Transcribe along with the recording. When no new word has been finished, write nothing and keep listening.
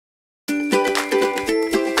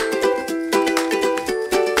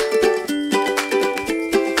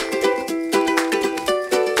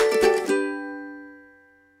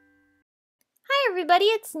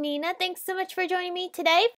it's Nina. Thanks so much for joining me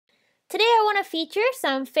today. Today I want to feature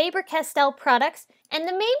some Faber Castell products, and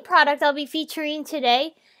the main product I'll be featuring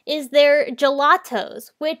today is their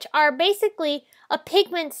gelatos, which are basically a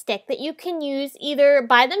pigment stick that you can use either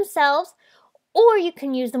by themselves or you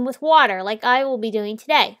can use them with water like I will be doing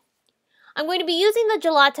today. I'm going to be using the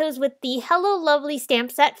gelatos with the Hello Lovely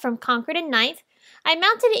stamp set from Concord & Ninth. I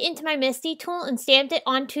mounted it into my MISTI tool and stamped it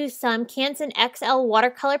onto some Canson XL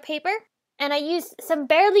watercolor paper, and I used some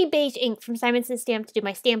Barely Beige ink from Simon Says Stamp to do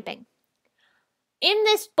my stamping. In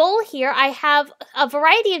this bowl here, I have a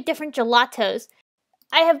variety of different gelatos.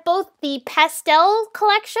 I have both the pastel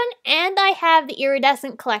collection and I have the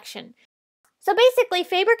iridescent collection. So basically,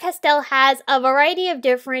 Faber Castell has a variety of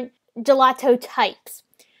different gelato types.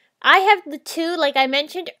 I have the two, like I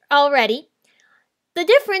mentioned already. The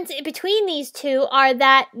difference between these two are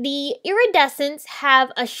that the iridescents have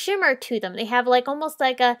a shimmer to them. They have almost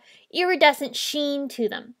like a iridescent sheen to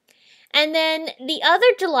them. And then the other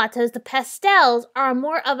gelatos, the pastels, are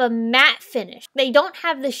more of a matte finish. They don't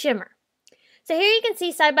have the shimmer. So here you can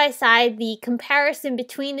see side by side the comparison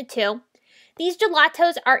between the two. These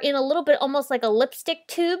gelatos are in a little bit almost like a lipstick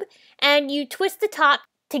tube, and you twist the top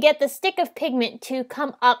to get the stick of pigment to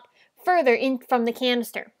come up further in from the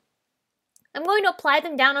canister. I'm going to apply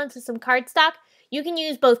them down onto some cardstock. You can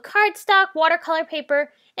use both cardstock, watercolor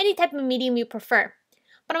paper, any type of medium you prefer.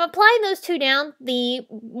 But I'm applying those two down. The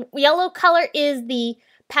yellow color is the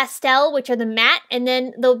pastel, which are the matte, and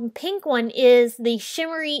then the pink one is the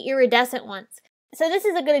shimmery iridescent ones. So this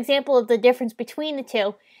is a good example of the difference between the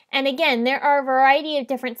two. And again, there are a variety of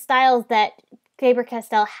different styles that Faber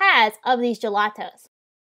Castell has of these gelatos.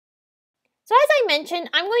 So as I mentioned,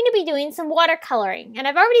 I'm going to be doing some watercoloring, and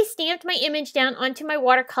I've already stamped my image down onto my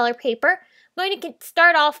watercolor paper. I'm going to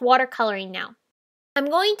start off watercoloring now. I'm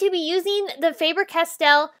going to be using the Faber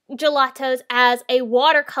Castell gelatos as a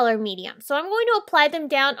watercolor medium. So I'm going to apply them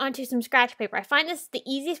down onto some scratch paper. I find this is the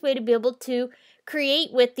easiest way to be able to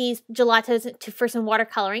create with these gelatos for some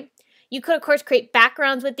watercoloring. You could, of course, create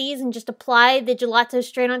backgrounds with these and just apply the gelatos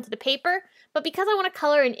straight onto the paper. But because I want to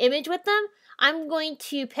color an image with them, I'm going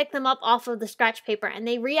to pick them up off of the scratch paper, and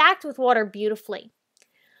they react with water beautifully.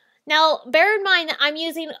 Now, bear in mind that I'm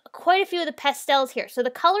using quite a few of the pastels here. So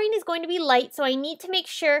the coloring is going to be light, so I need to make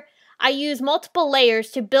sure I use multiple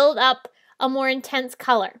layers to build up a more intense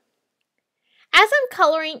color. As I'm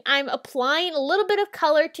coloring, I'm applying a little bit of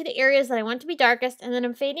color to the areas that I want to be darkest, and then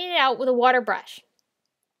I'm fading it out with a water brush.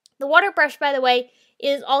 The water brush, by the way,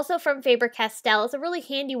 is also from Faber Castell. It's a really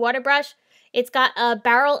handy water brush. It's got a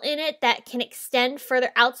barrel in it that can extend further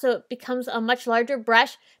out, so it becomes a much larger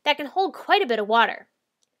brush that can hold quite a bit of water.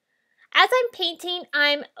 As I'm painting,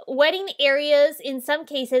 I'm wetting the areas in some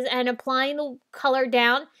cases and applying the color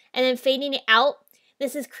down and then fading it out.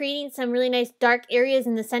 This is creating some really nice dark areas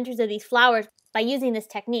in the centers of these flowers by using this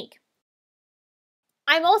technique.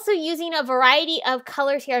 I'm also using a variety of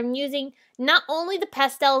colors here. I'm using not only the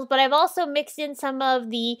pastels, but I've also mixed in some of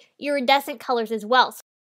the iridescent colors as well.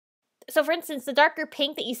 So for instance, the darker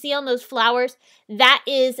pink that you see on those flowers, that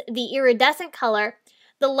is the iridescent color.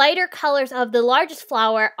 The lighter colors of the largest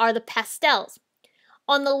flower are the pastels.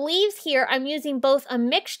 On the leaves here, I'm using both a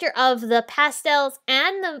mixture of the pastels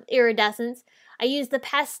and the iridescents. I used the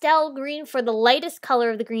pastel green for the lightest color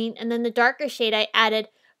of the green, and then the darker shade I added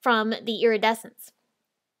from the iridescents.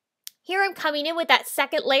 Here I'm coming in with that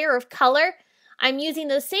second layer of color. I'm using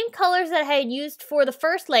those same colors that I had used for the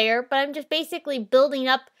first layer, but I'm just basically building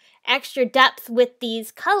up extra depth with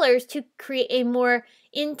these colors to create a more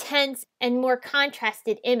intense and more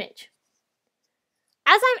contrasted image.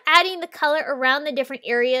 As I'm adding the color around the different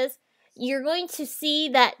areas, you're going to see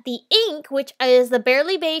that the ink, which is the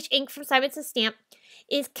Barely Beige ink from Simon Says Stamp,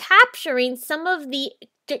 is capturing some of the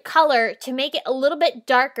color to make it a little bit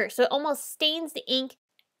darker, so it almost stains the ink,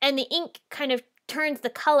 and the ink kind of turns the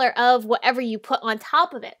color of whatever you put on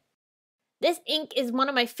top of it. This ink is one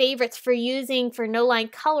of my favorites for using for no-line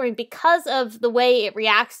coloring because of the way it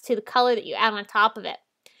reacts to the color that you add on top of it.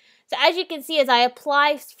 So as you can see, as I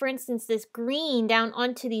apply, for instance, this green down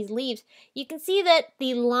onto these leaves, you can see that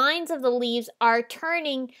the lines of the leaves are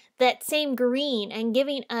turning that same green and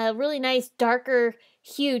giving a really nice darker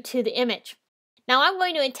hue to the image. Now I'm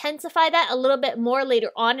going to intensify that a little bit more later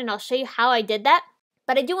on, and I'll show you how I did that.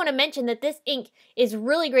 But I do want to mention that this ink is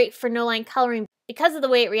really great for no-line coloring because of the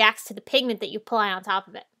way it reacts to the pigment that you apply on top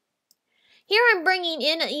of it. Here I'm bringing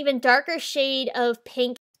in an even darker shade of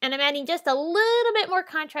pink, and I'm adding just a little bit more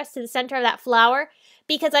contrast to the center of that flower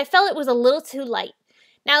because I felt it was a little too light.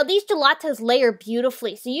 Now these gelatos layer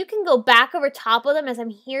beautifully, so you can go back over top of them as I'm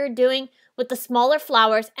here doing with the smaller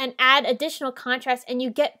flowers and add additional contrast, and you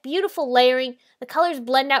get beautiful layering. The colors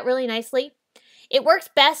blend out really nicely. It works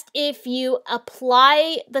best if you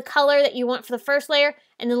apply the color that you want for the first layer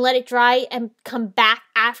and then let it dry and come back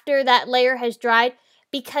after that layer has dried,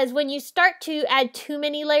 because when you start to add too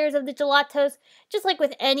many layers of the gelatos, just like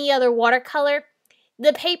with any other watercolor,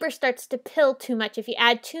 the paper starts to pill too much if you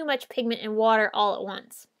add too much pigment and water all at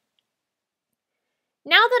once.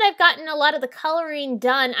 Now that I've gotten a lot of the coloring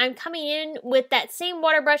done, I'm coming in with that same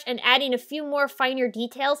water brush and adding a few more finer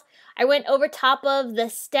details. I went over top of the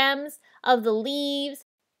stems of the leaves.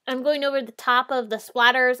 I'm going over the top of the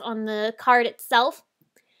splatters on the card itself.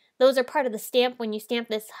 Those are part of the stamp when you stamp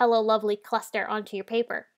this Hello Lovely cluster onto your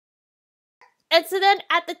paper. And so then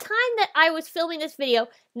at the time that I was filming this video,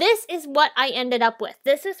 this is what I ended up with.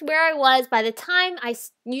 This is where I was by the time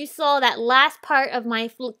you saw that last part of my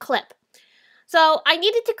clip. So I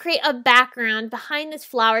needed to create a background behind this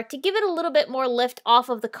flower to give it a little bit more lift off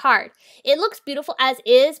of the card. It looks beautiful as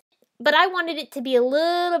is, but I wanted it to be a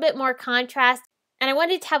little bit more contrast, and I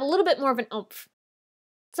wanted it to have a little bit more of an oomph.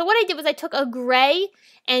 So what I did was I took a gray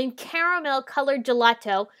and caramel colored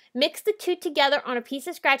gelato, mixed the two together on a piece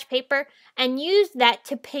of scratch paper, and used that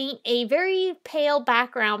to paint a very pale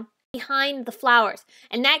background behind the flowers.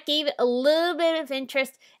 And that gave it a little bit of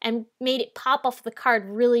interest and made it pop off the card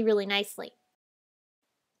really, really nicely.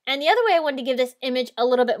 And the other way I wanted to give this image a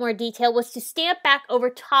little bit more detail was to stamp back over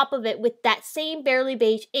top of it with that same Barely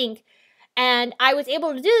Beige ink. And I was able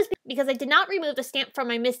to do this because I did not remove the stamp from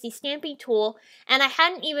my Misty stamping tool, and I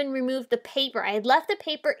hadn't even removed the paper. I had left the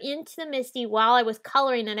paper into the Misty while I was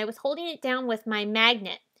coloring, and I was holding it down with my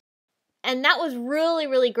magnet. And that was really,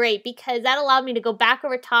 really great because that allowed me to go back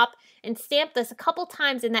over top and stamp this a couple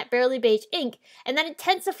times in that Barely Beige ink, and that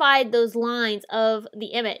intensified those lines of the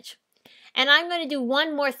image. And I'm going to do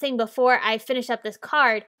one more thing before I finish up this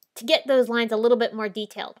card to get those lines a little bit more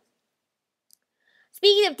detailed.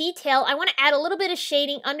 Speaking of detail, I want to add a little bit of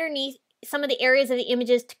shading underneath some of the areas of the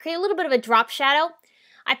images to create a little bit of a drop shadow.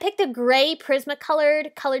 I picked a gray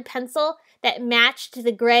Prismacolor colored pencil that matched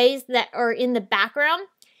the grays that are in the background.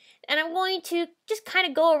 And I'm going to just kind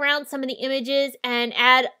of go around some of the images and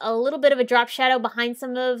add a little bit of a drop shadow behind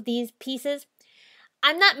some of these pieces.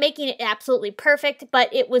 I'm not making it absolutely perfect,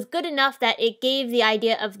 but it was good enough that it gave the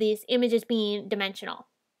idea of these images being dimensional.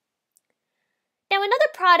 Now, another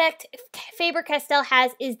product Faber Castell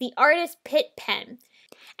has is the Artist Pitt pen.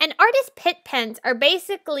 And Artist Pitt pens are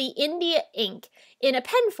basically India ink in a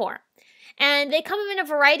pen form. And they come in a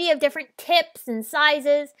variety of different tips and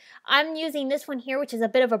sizes. I'm using this one here, which is a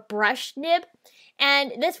bit of a brush nib.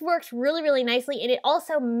 And this works really, really nicely. And it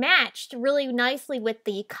also matched really nicely with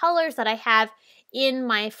the colors that I have in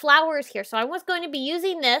my flowers here. So I was going to be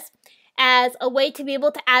using this as a way to be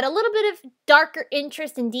able to add a little bit of darker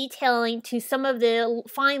interest and detailing to some of the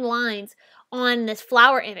fine lines on this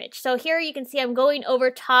flower image. So here you can see I'm going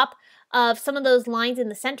over top of some of those lines in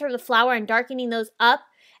the center of the flower and darkening those up,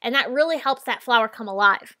 and that really helps that flower come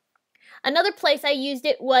alive. Another place I used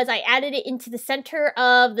it was I added it into the center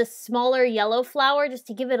of the smaller yellow flower just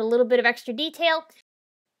to give it a little bit of extra detail.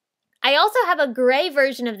 I also have a gray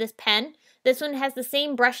version of this pen. This one has the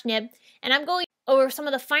same brush nib, and I'm going over some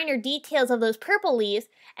of the finer details of those purple leaves,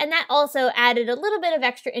 and that also added a little bit of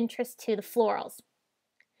extra interest to the florals.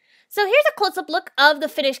 So here's a close-up look of the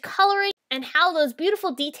finished coloring and how those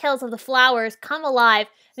beautiful details of the flowers come alive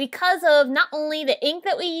because of not only the ink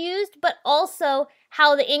that we used, but also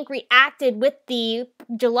how the ink reacted with the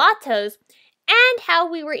gelatos and how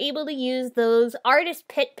we were able to use those Artist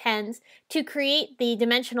Pitt pens to create the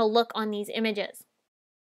dimensional look on these images.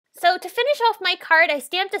 So to finish off my card, I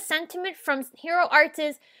stamped a sentiment from Hero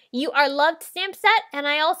Arts' You Are Loved stamp set, and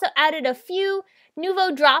I also added a few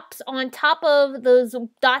Nouveau drops on top of those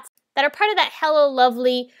dots that are part of that Hello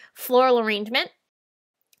Lovely floral arrangement.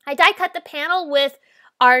 I die cut the panel with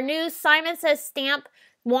our new Simon Says Stamp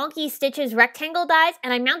Wonky Stitches rectangle dies,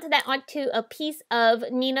 and I mounted that onto a piece of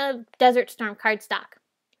Nina Desert Storm cardstock.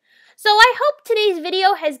 So I hope today's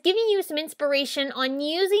video has given you some inspiration on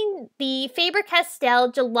using the Faber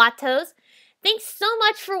Castell Gelatos. Thanks so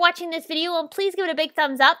much for watching this video, and please give it a big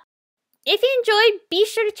thumbs up. If you enjoyed, be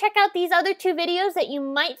sure to check out these other two videos that you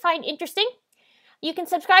might find interesting. You can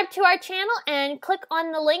subscribe to our channel and click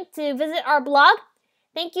on the link to visit our blog.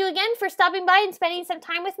 Thank you again for stopping by and spending some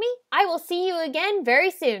time with me. I will see you again very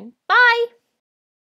soon. Bye!